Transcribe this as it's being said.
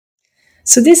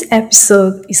So this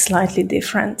episode is slightly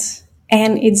different.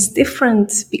 And it's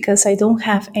different because I don't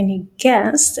have any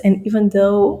guests. And even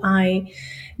though I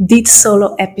did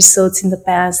solo episodes in the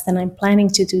past and I'm planning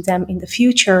to do them in the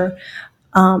future,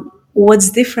 what's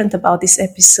different about this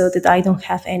episode that I don't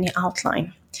have any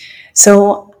outline.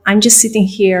 So I'm just sitting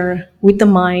here with the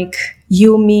mic,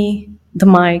 you, me, the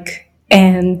mic,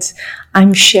 and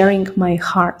I'm sharing my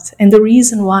heart. And the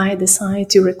reason why I decided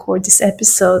to record this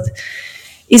episode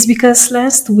is because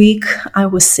last week I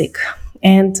was sick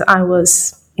and I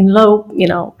was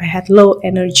I had low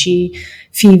energy,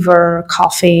 fever,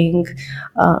 coughing.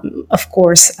 Of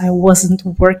course, I wasn't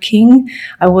working.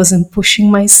 I wasn't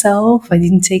pushing myself. I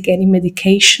didn't take any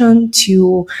medication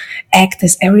to act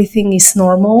as everything is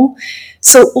normal.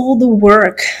 So all the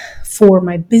work for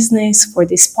my business, for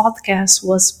this podcast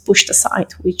was pushed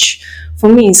aside, which for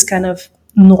me is kind of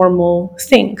normal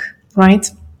thing, right?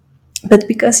 But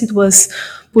because it was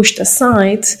pushed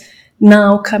aside,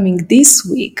 now coming this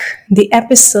week, the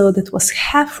episode that was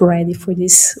half ready for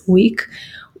this week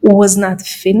was not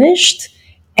finished.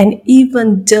 And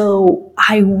even though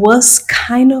I was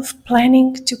kind of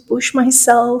planning to push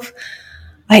myself,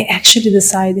 I actually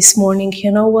decided this morning,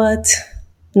 you know what?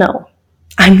 No,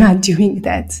 I'm not doing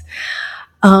that.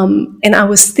 And I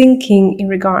was thinking in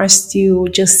regards to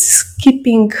just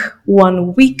skipping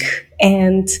 1 week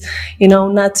and,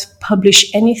 not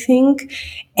publish anything.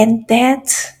 And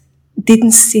that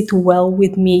didn't sit well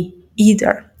with me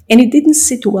either. And it didn't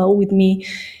sit well with me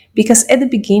because at the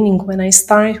beginning, when I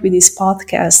started with this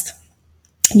podcast,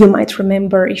 you might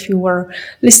remember if you were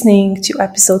listening to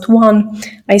episode 1,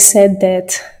 I said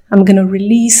that I'm going to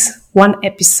release 1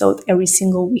 episode every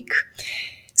single week.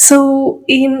 So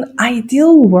in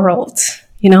ideal world,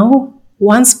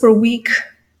 once per week,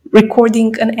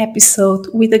 recording an episode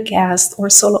with a guest or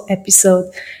solo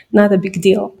episode, not a big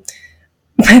deal.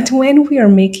 But when we are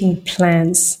making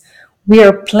plans, we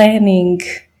are planning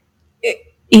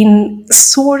in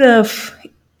sort of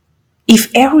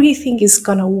if everything is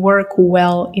going to work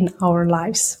well in our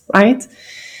lives, right?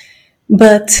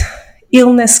 But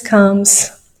illness comes,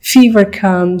 fever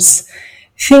comes,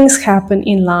 things happen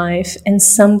in life, and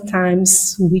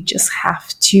sometimes we just have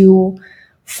to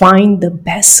find the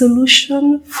best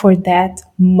solution for that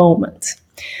moment.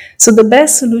 So the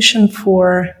best solution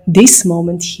for this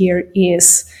moment here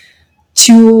is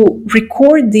to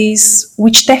record this,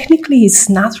 which technically is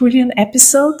not really an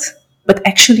episode, but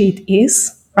actually it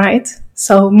is, right?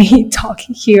 So me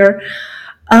talking here.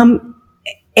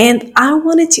 And I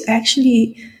wanted to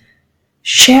actually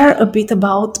share a bit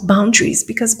about boundaries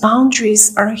because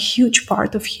boundaries are a huge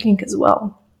part of healing as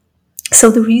well.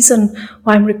 So the reason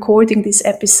why I'm recording this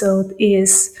episode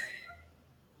is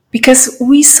because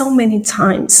we so many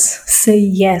times say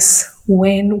yes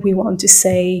when we want to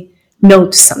say no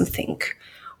to something.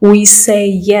 We say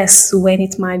yes when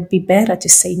it might be better to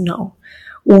say no.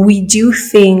 We do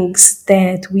things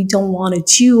that we don't want to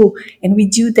do, and we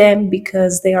do them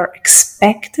because they are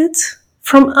expected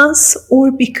from us or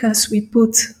because we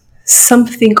put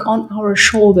something on our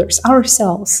shoulders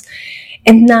ourselves.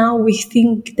 And now we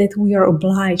think that we are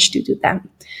obliged to do them.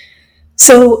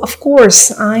 So, of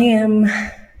course, I am,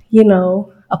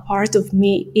 a part of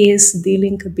me is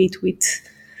dealing a bit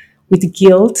with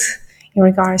guilt in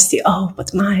regards to,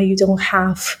 but Maya, you don't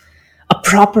have a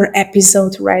proper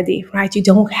episode ready, right? You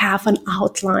don't have an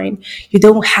outline. You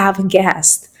don't have a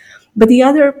guest. But the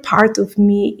other part of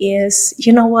me is,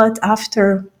 you know what,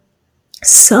 after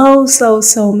so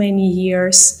many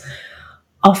years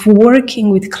of working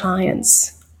with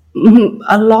clients,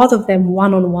 a lot of them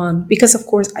one-on-one, because of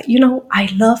course, I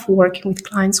love working with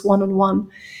clients one-on-one.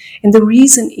 And the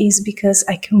reason is because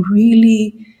I can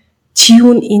really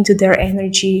tune into their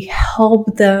energy,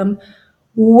 help them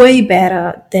way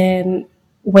better than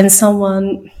when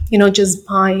someone, just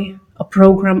buy a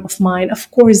program of mine. Of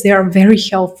course, they are very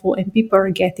helpful and people are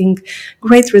getting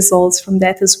great results from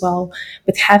that as well.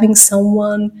 But having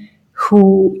someone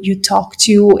who you talk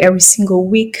to every single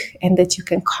week and that you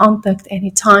can contact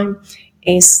anytime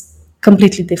is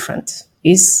completely different,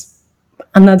 is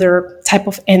another type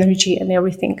of energy and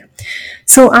everything.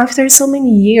 So after so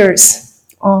many years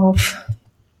of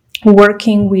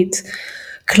working with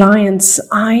clients,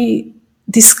 I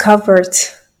discovered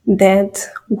that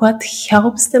what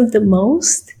helps them the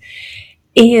most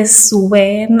is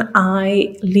when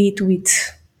I lead with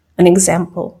an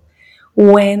example,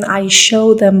 when I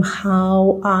show them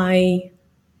how I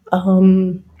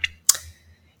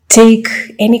take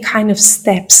any kind of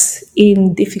steps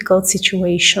in difficult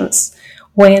situations,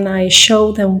 when I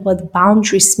show them what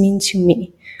boundaries mean to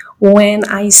me, when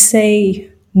I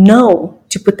say no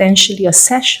to potentially a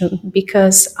session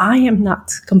because I am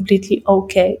not completely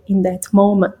okay in that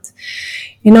moment.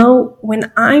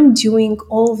 When I'm doing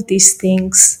all of these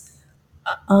things,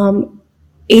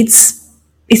 it's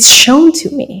it's shown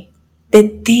to me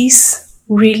that this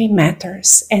really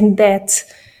matters and that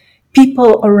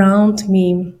people around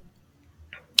me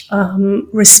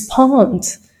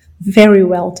respond very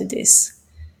well to this.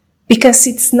 Because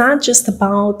it's not just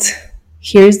about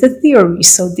here's the theory,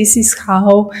 so this is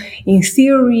how in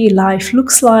theory life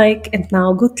looks like, and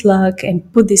now good luck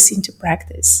and put this into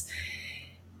practice.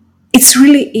 It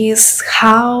really is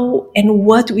how and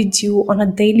what we do on a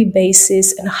daily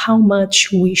basis and how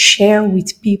much we share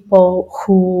with people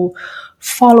who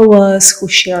follow us, who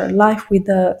share life with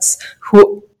us,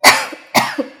 who,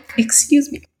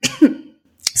 excuse me.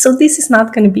 So this is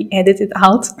not going to be edited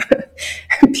out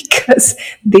because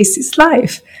this is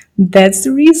life. That's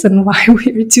the reason why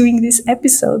we're doing this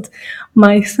episode.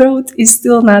 My throat is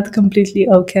still not completely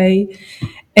okay,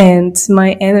 and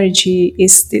my energy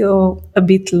is still a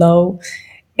bit low.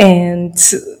 And,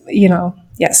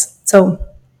 yes. So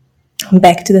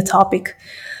back to the topic.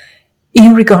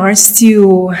 In regards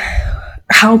to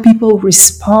how people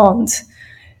respond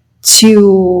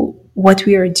to what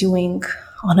we are doing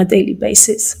on a daily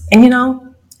basis. And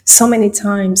so many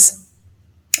times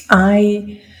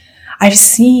I've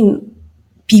seen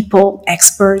people,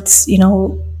 experts,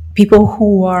 people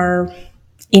who are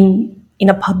in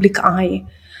a public eye,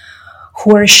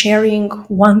 who are sharing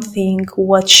one thing,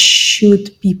 what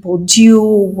should people do,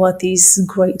 what is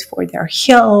great for their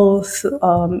health,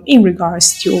 in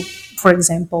regards to, for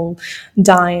example,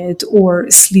 diet or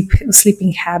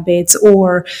sleeping habits,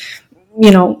 or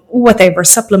whatever,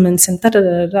 supplements and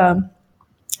da.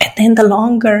 And then the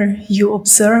longer you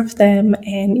observe them,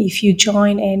 and if you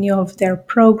join any of their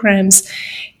programs,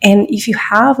 and if you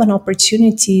have an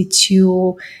opportunity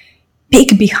to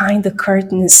peek behind the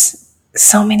curtains,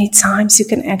 so many times you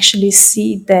can actually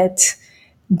see that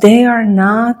they are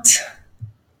not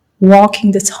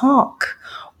walking the talk,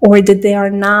 or that they are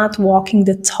not walking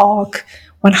the talk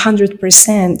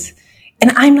 100%.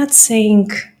 And I'm not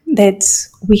saying that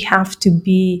we have to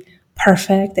be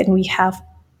perfect and we have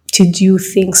to do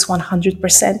things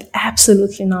 100%.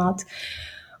 Absolutely not.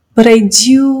 But I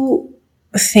do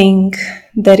think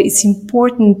that it's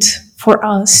important for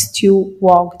us to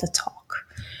walk the talk.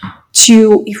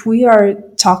 If we are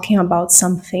talking about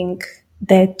something,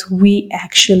 that we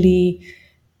actually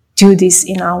do this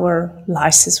in our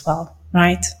lives as well,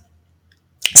 right?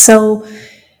 So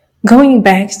going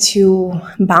back to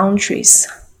boundaries,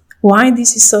 why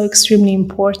this is so extremely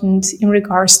important in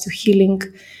regards to healing,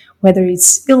 whether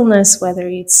it's illness, whether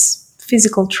it's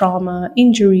physical trauma,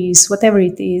 injuries, whatever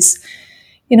it is.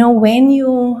 When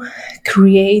you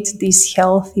create these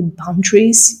healthy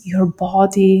boundaries, your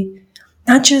body,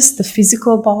 not just the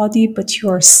physical body, but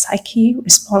your psyche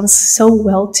responds so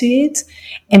well to it,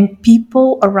 and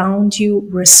people around you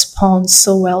respond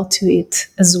so well to it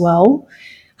as well.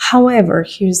 However,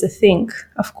 here's the thing.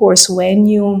 Of course, when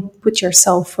you put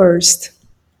yourself first,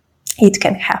 it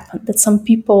can happen that some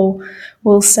people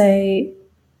will say,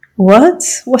 what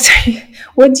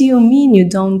do you mean you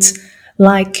don't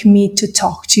like me to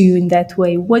talk to you in that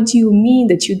way? What do you mean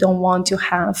that you don't want to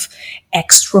have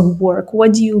extra work?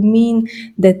 What do you mean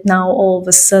that now all of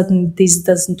a sudden this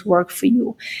doesn't work for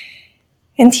you?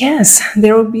 And yes,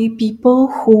 there will be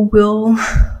people who will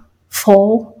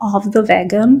fall off the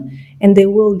wagon and they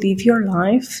will live your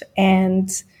life.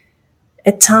 And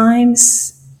at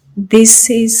times, this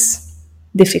is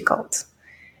difficult.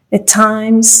 At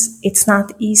times, it's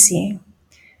not easy.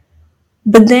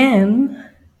 But then,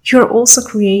 you're also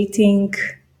creating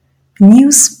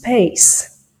new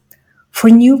space for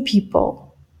new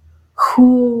people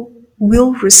who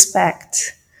will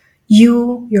respect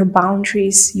you, your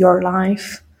boundaries, your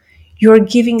life. You're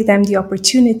giving them the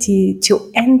opportunity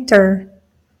to enter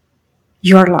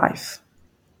your life.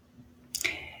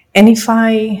 And if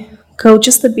I go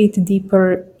just a bit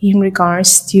deeper in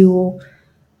regards to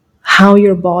how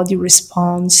your body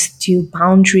responds to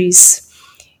boundaries,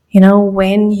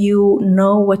 when you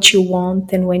know what you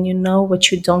want and when you know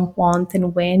what you don't want,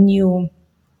 and when you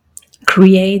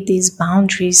create these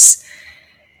boundaries,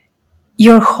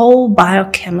 your whole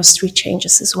biochemistry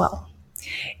changes as well.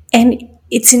 And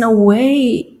it's in a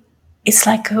way, it's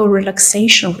like a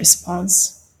relaxation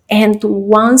response. And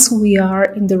once we are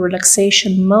in the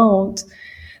relaxation mode,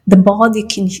 the body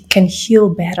can heal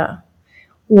better.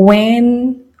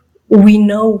 When we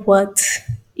know what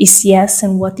is yes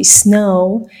and what is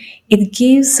no, it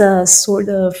gives us sort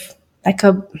of like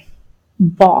a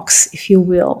box, if you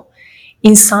will,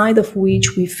 inside of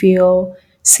which we feel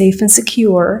safe and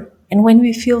secure. And when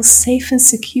we feel safe and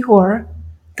secure,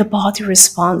 the body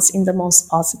responds in the most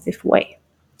positive way.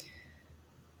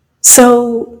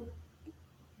 So,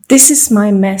 this is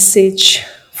my message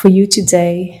for you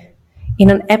today in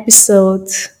an episode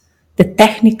that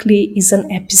technically is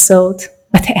an episode,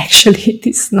 but actually it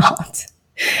is not.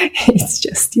 It's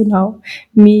just,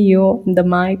 me, you, and the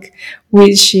mic,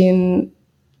 which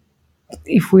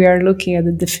if we are looking at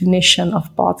the definition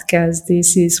of podcast,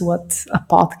 this is what a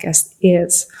podcast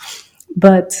is.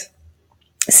 But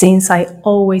since I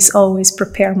always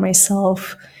prepare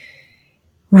myself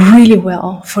really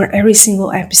well for every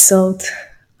single episode,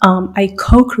 I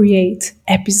co-create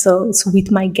episodes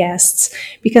with my guests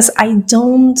because I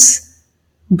don't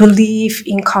believe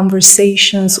in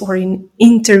conversations or in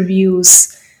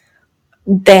interviews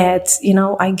that,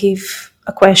 I give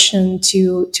a question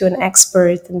to an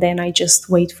expert and then I just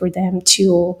wait for them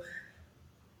to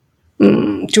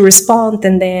respond,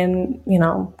 and then,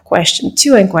 question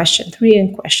 2 and question 3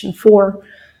 and question 4.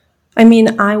 I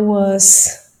mean, I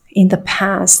was in the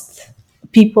past,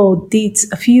 people did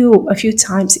a few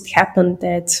times it happened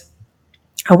that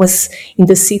I was in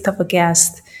the seat of a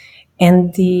guest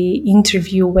and the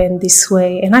interview went this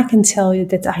way, and I can tell you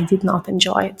that I did not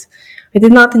enjoy it. I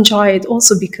did not enjoy it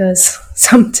also because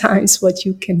sometimes what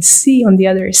you can see on the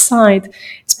other side,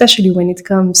 especially when it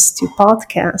comes to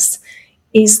podcasts,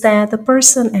 is that the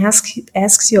person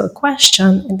asks you a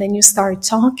question and then you start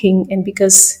talking, and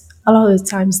because a lot of the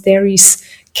times there is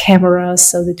camera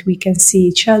so that we can see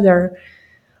each other,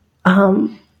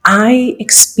 I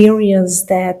experienced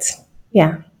that,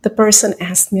 the person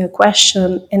asked me a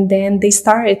question and then they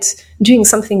started doing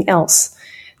something else.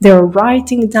 They were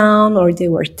writing down or they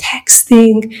were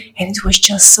texting, and it was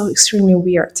just so extremely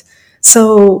weird.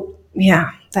 So,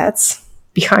 that's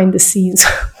behind the scenes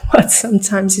what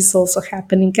sometimes is also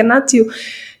happening. And not to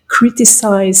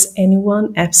criticize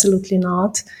anyone, absolutely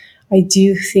not. I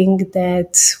do think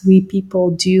that we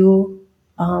people do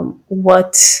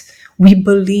what we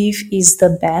believe is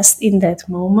the best in that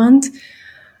moment.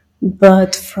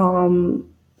 But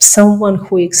from someone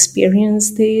who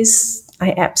experienced this,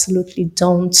 I absolutely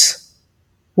don't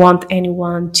want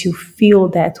anyone to feel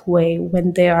that way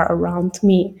when they are around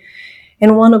me.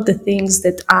 And one of the things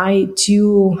that I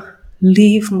do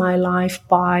live my life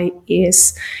by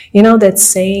is, that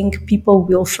saying, people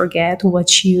will forget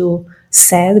what you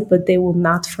said, but they will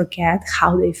not forget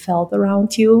how they felt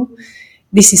around you.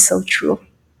 This is so true.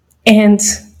 And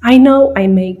I know I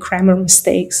make grammar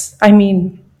mistakes. I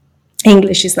mean,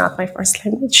 English is not my first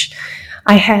language.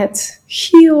 I had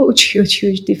huge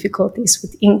difficulties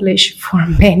with English for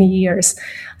many years.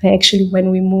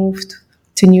 When we moved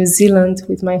to New Zealand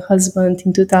with my husband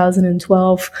in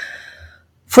 2012,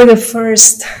 for the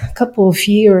first couple of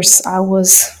years, I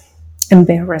was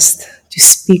embarrassed to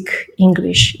speak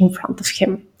English in front of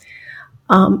him.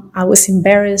 I was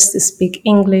embarrassed to speak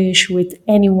English with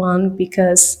anyone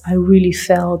because I really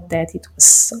felt that it was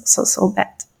so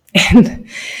bad. And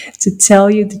to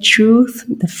tell you the truth,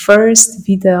 the first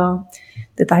video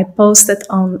that I posted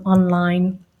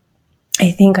online,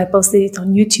 I think I posted it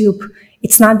on YouTube.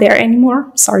 It's not there anymore.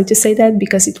 Sorry to say that,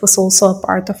 because it was also a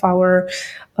part of our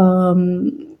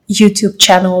YouTube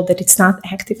channel that it's not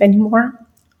active anymore.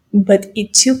 But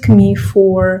it took me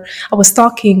I was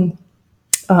talking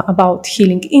about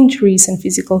healing injuries and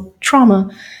physical trauma.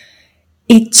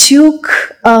 It took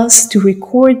us to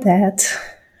record that,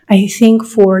 I think,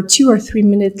 for a 2 or 3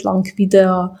 minute long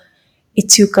video. It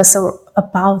took us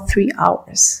about 3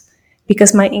 hours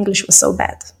because my English was so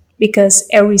bad. Because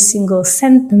every single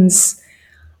sentence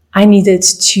I needed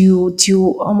to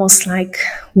do almost like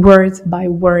word by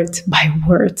word by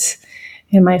word.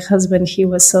 And my husband, he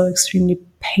was so extremely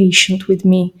patient with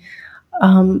me.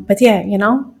 But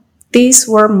these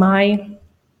were my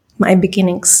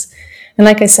beginnings. And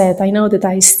like I said, I know that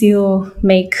I still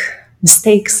make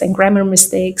mistakes and grammar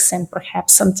mistakes, and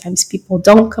perhaps sometimes people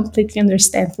don't completely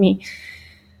understand me.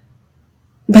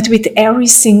 But with every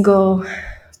single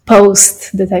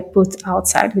post that I put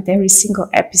outside, with every single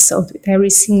episode, with every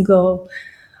single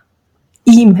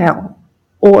email,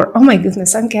 or, oh my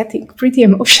goodness, I'm getting pretty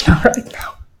emotional right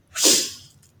now.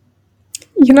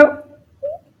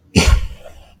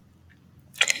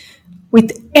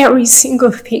 With every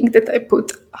single thing that I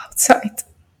put outside,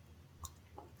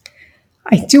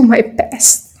 I do my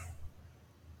best.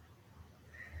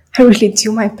 I really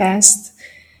do my best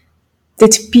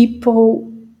that people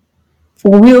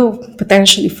will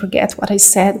potentially forget what I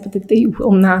said, but that they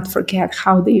will not forget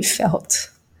how they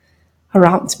felt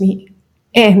around me.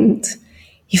 And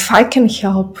if I can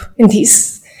help in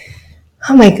this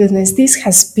Oh my goodness, this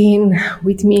has been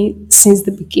with me since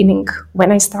the beginning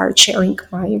when I started sharing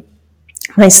my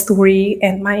story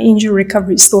and my injury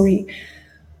recovery story.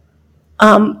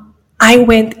 I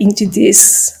went into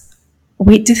this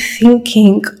with the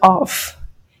thinking of,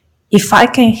 if I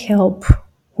can help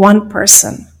one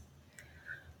person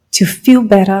to feel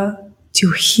better,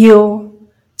 to heal,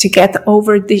 to get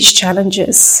over these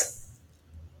challenges,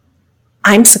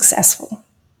 I'm successful.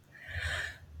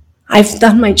 I've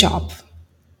done my job.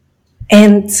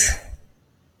 And,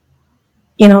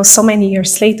 so many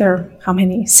years later, how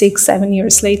many, 6, 7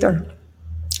 years later,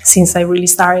 since I really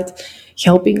started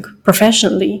helping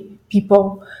professionally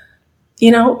people,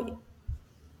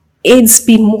 it's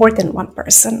been more than one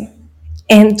person.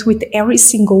 And with every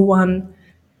single one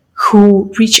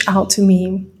who reach out to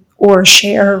me or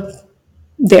share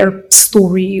their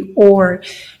story or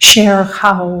share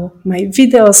how my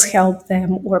videos help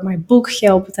them or my book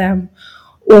help them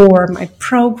or my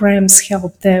programs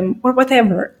help them or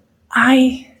whatever,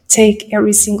 I take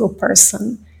every single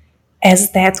person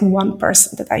as that one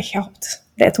person that I helped,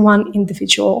 that one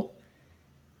individual.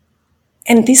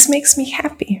 And this makes me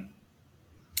happy.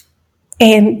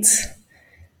 And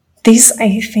this,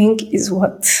 I think, is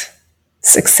what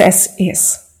success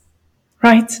is,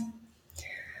 right?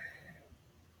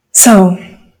 So,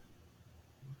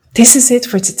 this is it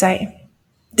for today.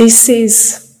 This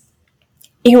is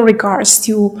in regards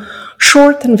to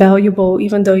short and valuable,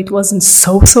 even though it wasn't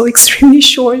so extremely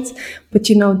short. But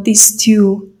this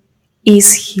too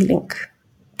is healing.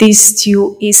 This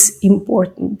too is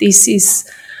important. This is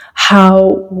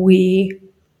how we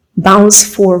bounce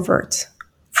forward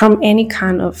from any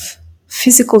kind of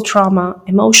physical trauma,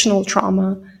 emotional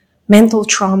trauma, mental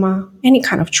trauma, any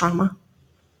kind of trauma,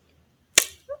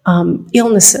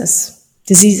 illnesses,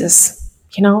 diseases,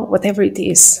 whatever it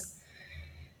is.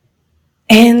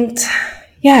 And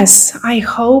yes, I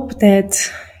hope that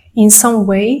in some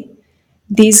way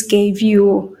this gave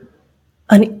you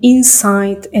an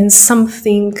insight and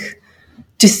something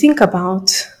to think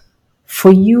about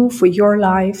for you, for your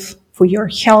life, for your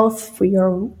health, for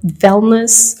your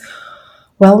wellness,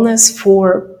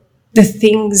 for the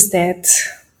things that,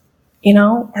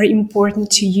 are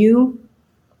important to you.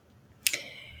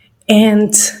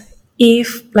 And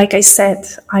if, like I said,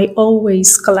 I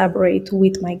always collaborate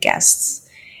with my guests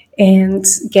and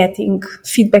getting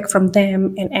feedback from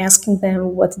them and asking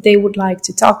them what they would like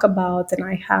to talk about. And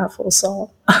I have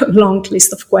also a long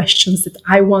list of questions that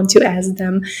I want to ask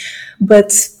them.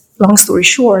 But long story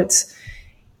short,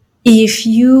 if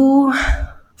you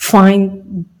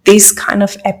find this kind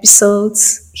of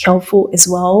episodes helpful as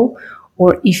well,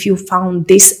 or if you found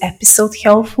this episode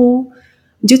helpful,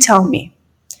 do tell me.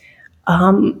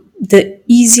 The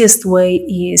easiest way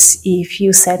is if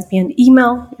you send me an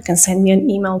email. You can send me an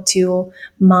email to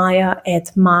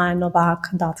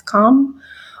maya@mayanovak.com,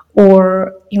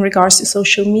 or in regards to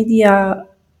social media,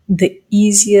 the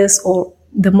easiest or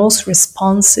the most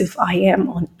responsive I am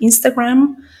on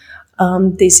Instagram.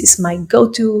 This is my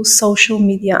go-to social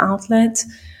media outlet.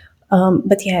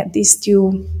 But yeah, these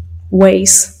two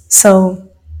ways. So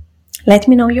let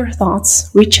me know your thoughts.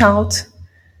 Reach out,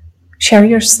 share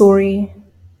your story,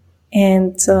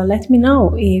 and let me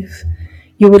know if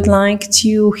you would like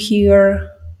to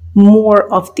hear more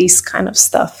of this kind of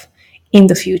stuff in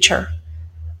the future.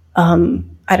 I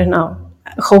don't know.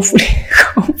 Hopefully.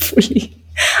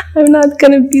 I'm not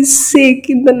going to be sick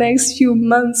in the next few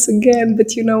months again,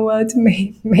 but you know what?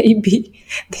 Maybe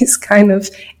this kind of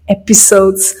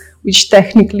episodes, which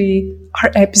technically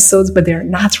are episodes, but they're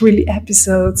not really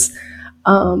episodes,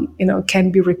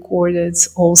 can be recorded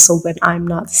also when I'm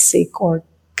not sick or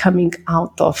coming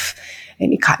out of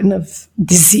any kind of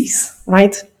disease,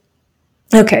 right?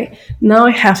 Okay, now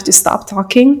I have to stop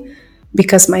talking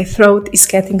because my throat is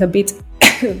getting a bit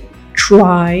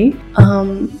dry.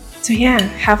 So yeah,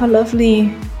 have a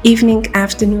lovely evening,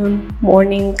 afternoon,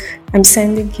 morning. I'm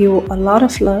sending you a lot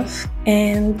of love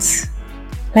and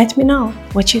let me know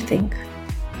what you think.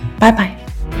 Bye-bye.